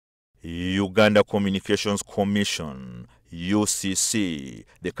Uganda Communications Commission, UCC,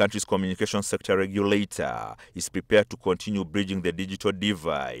 the country's communication sector regulator, is prepared to continue bridging the digital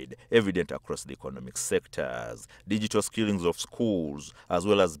divide evident across the economic sectors. Digital skillings of schools as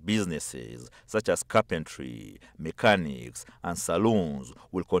well as businesses such as carpentry, mechanics, and saloons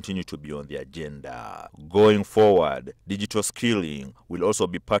will continue to be on the agenda. Going forward, digital skilling will also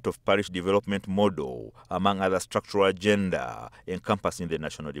be part of parish development model, among other structural agenda encompassing the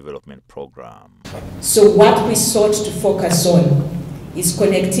National Development Program. So what we sought to focus on is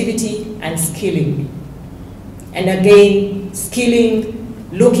connectivity and skilling. And again, skilling,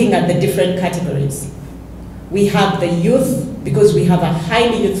 looking at the different categories. We have the youth, because we have a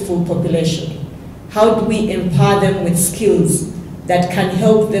highly youthful population. How do we empower them with skills that can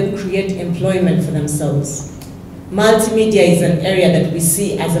help them create employment for themselves? Multimedia is an area that we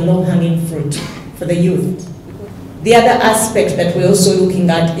see as a low-hanging fruit for the youth. The other aspect that we're also looking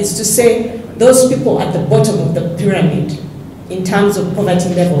at is to say those people at the bottom of the pyramid, in terms of poverty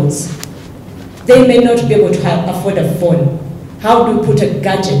levels, they may not be able to afford a phone. How do we put a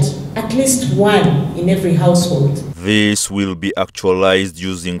gadget, at least one in every household? This will be actualized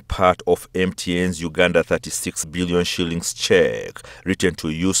using part of MTN's Uganda 36 billion shillings check written to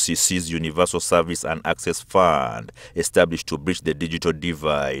UCC's Universal Service and Access Fund, established to bridge the digital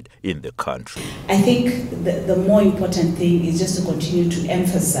divide in the country. I think the more important thing is just to continue to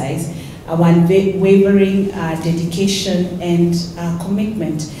emphasize our unwavering dedication and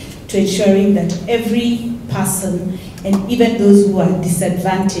commitment to ensuring that every person, and even those who are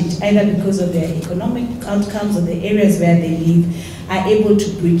disadvantaged, either because of their economic outcomes or the areas where they live, are able to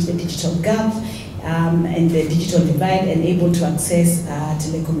bridge the digital gap and the digital divide and able to access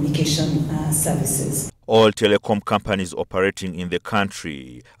telecommunication services. All telecom companies operating in the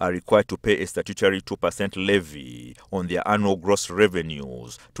country are required to pay a statutory 2% levy on their annual gross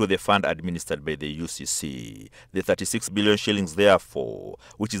revenues to the fund administered by the UCC. The 36 billion shillings, therefore,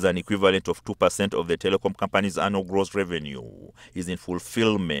 which is an equivalent of 2% of the telecom company's annual gross revenue, is in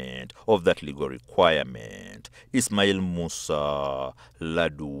fulfillment of that legal requirement. Ismail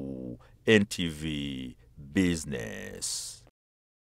Ladiu, NTV Business.